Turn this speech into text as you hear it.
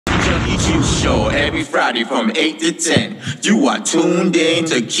Juice Show every Friday from 8 to 10. You are tuned in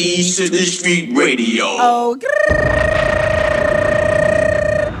to Keys to the Street Radio. Oh,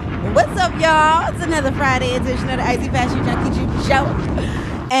 what's up, y'all? It's another Friday edition of the Icyfashionjunkiejuiceshow.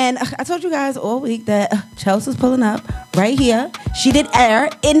 And I told you guys all week that Chelsea's pulling up right here. She did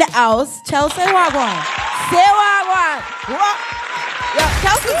air in the house. Chelsea, say wagwan. Say wagwan. Yo,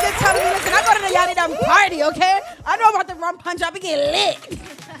 Chelsea just telling me, listen, I go to the Yachty Dum party, okay? I know about the rum punch. I be getting lit.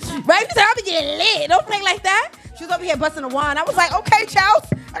 Right? She said, I be getting lit. Don't play like that. She was over here busting a wine. I was like, okay,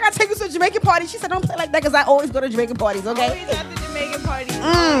 Chelsea, I gotta take you to a Jamaican party. She said, don't play like that because I always go to Jamaican parties, okay? Always at the Jamaican parties.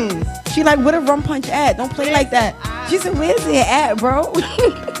 She like, where the rum punch at? Don't play like that. She said, where's it at, bro? Wait,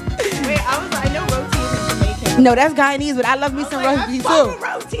 I know roti is Jamaican. No, that's Guyanese, but I love me some roti too.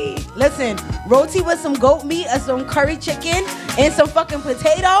 Roti. Listen, roti with some goat meat or some curry chicken and some fucking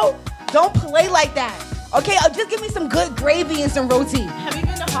potato. Don't play like that. Okay, just give me some good gravy and some roti. Have you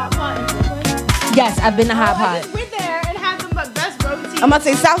been to Hot Pot in Brooklyn? Yes, I've been to Hot Pot. I just went there and had the best roti. I'm about to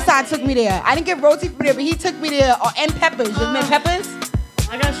say Southside took me there. I didn't get roti from there, but he took me there. And peppers. You meant peppers?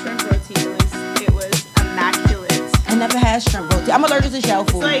 I got shrimp roti. It was immaculate. I never had shrimp roti. I'm allergic to shell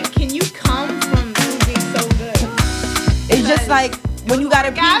food. It's like, can you come from food being so good? It's just like when you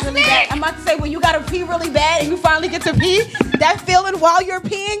gotta pee really bad. I'm about to say when you gotta pee really bad and you finally get to pee, that feeling while you're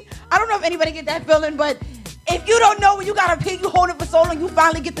peeing. I don't know if anybody get that feeling, but if you don't know when you gotta pee, you hold it for so long, you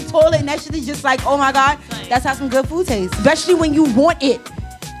finally get the toilet, and that shit is just like, oh my God, that's how some good food tastes. Especially when you want it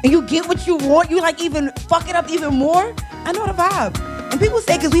and you get what you want, you like even fuck it up even more. I know the vibe. And people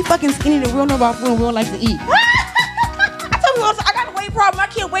say because we fucking skinny that we don't know about food and we don't like to eat. I told you also, I got a weight problem. I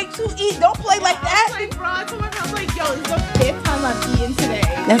can't wait to eat. Don't play like that. I was like, bro, I told my friend, I was like, yo, this is the 5th time I've eaten today.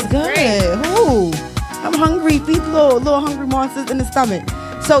 That's good. Ooh, I'm hungry. Feed little hungry monsters in the stomach.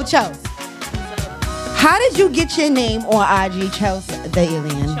 So, Chelsea, how did you get your name on IG,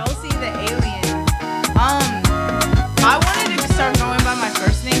 Chelseathealien? Chelsea the Alien. I wanted to start going by my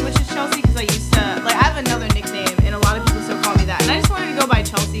first name, which is Chelsea, because I used to, like, I have another nickname, and a lot of people still call me that. And I just wanted to go by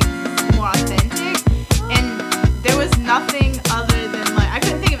Chelsea because it's more authentic. And there was nothing other than, like, I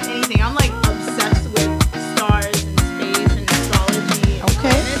couldn't think of anything. I'm, like, obsessed with stars and space and astrology and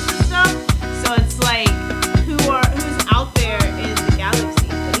planets and stuff. So it's like, who's out there in the galaxy?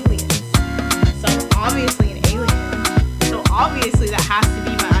 Aliens. So I'm obviously an alien. So obviously that has to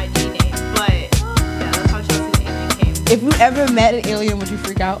be my IG name. But yeah, that's how Chelsea the Alien came. If you ever met an alien, would you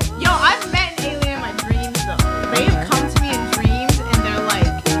freak out? Yo, I've met an alien in my dreams though. They've come to me in dreams and they're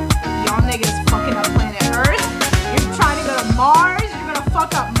like, y'all niggas fucking up planet Earth. You're trying to go to Mars. You're gonna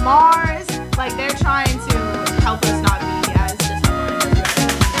fuck up Mars. Like they're trying to help us not be as disappointed.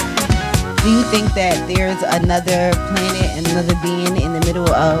 Do you think that there's another planet and another being in the middle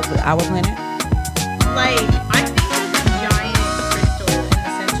of our planet? Like, I think there's a giant crystal in the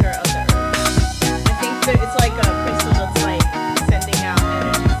center of the Earth. I think that it's like a crystal that's like sending out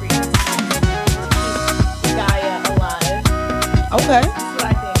energy frequencies to keep Gaia alive. Okay. That's what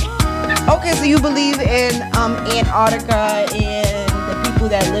I think. Okay, so you believe in Antarctica and the people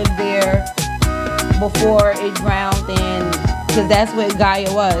that lived there before it drowned, and because that's what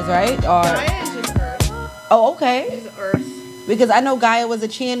Gaia was, right? Or Gaia is just Earth. oh, okay. It's Earth. Because I know Gaia was a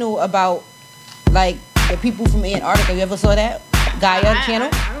channel about like the people from Antarctica. You ever saw that Gaia channel?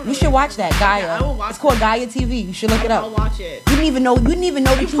 I don't know You should watch that Gaia. Yeah, I will watch it's called Gaia TV. You should look it up. I'll watch it. You didn't even know that you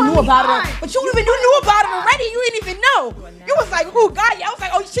knew about it. But you knew about it already. You didn't even know. You was like, who Gaia? I was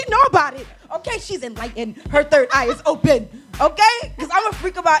like, oh, she know about it. Okay, she's enlightened. Her third eye is open. Okay? Because I'm a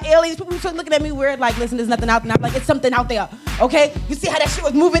freak about aliens. People start looking at me weird, like, listen, there's nothing out there. I'm like, it's something out there. Okay? You see how that shit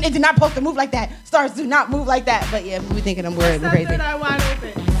was moving? It did not supposed to move like that. Stars do not move like that. But yeah, we thinking I'm weird and crazy. Third eye wide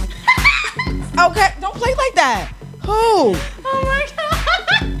open. Okay, don't play like that. Who? Oh my God.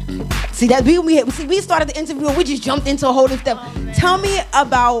 See that we started the interview and we just jumped into a whole new stuff. Oh, Tell me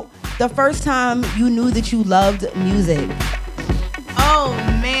about the first time you knew that you loved music. Oh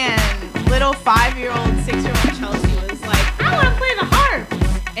man, little 5-year-old, 6-year-old Chelsea was like, I want to play the harp.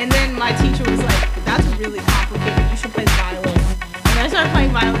 And then my teacher was like, that's really complicated. You should play the violin. And then I started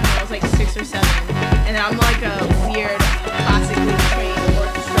playing violin when I was like 6 or 7. And I'm like a weird, classically trained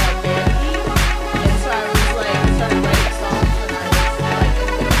orchestra band. And so I was like, started writing songs when I was like in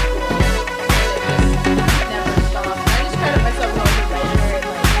middle school. And it just never stopped. I just credit myself more as a writer and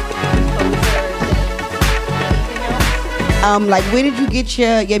like composer than anything else. Like, where did you get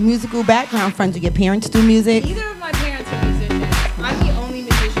your musical background from? Did your parents do music? Neither of my parents are musicians. I'm the only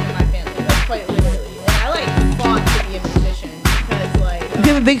musician in my family. That's quite literally. And I like fought to be a musician because like.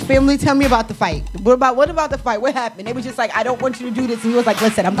 You have a big family. Tell me about the fight. What about the fight? What happened? They were just like, I don't want you to do this, and you was like,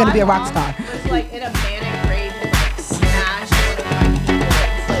 listen, I'm gonna be a rock star. Was like in a manic rage and like smashed one of my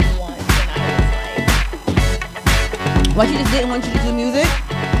keyboards like once. Why she just didn't want you to do music?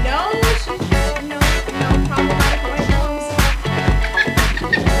 No, problematic white moms.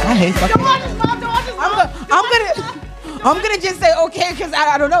 I hate fucking. Don't watch his mom. Don't watch his mom. I'm gonna just say okay because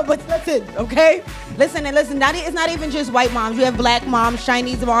I don't know, but listen, okay? Listen. It's not even just white moms. You have black moms,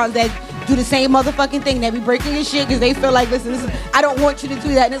 Chinese moms that do the same motherfucking thing. They be breaking your shit because they feel like, listen, I don't want you to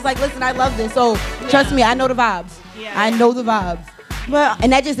do that. And it's like, listen, I love this. So trust me, I know the vibes. Yeah. I know the vibes. Well,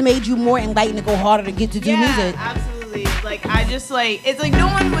 and that just made you more enlightened to go harder to get to do music. Absolutely. Like I just like it's like no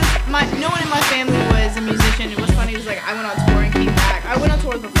one in my family was a musician. It was funny. It was like I went on tour and came back. I went on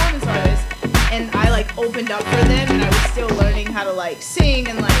tour with performance artists, and I like opened up for them, and I was still learning how to like sing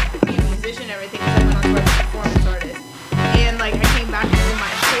and like be a musician and everything. So I went on tour as a performance artist, and like I came back from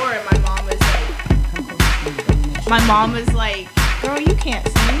my tour, and my mom was like, "Girl, you can't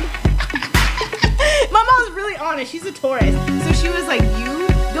sing." My mom was really honest. She's a tourist, so she was like, "You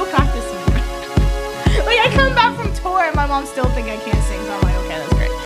go practice me." Like I come back from tour and my mom still think I can't sing, so I'm like, okay, that's great.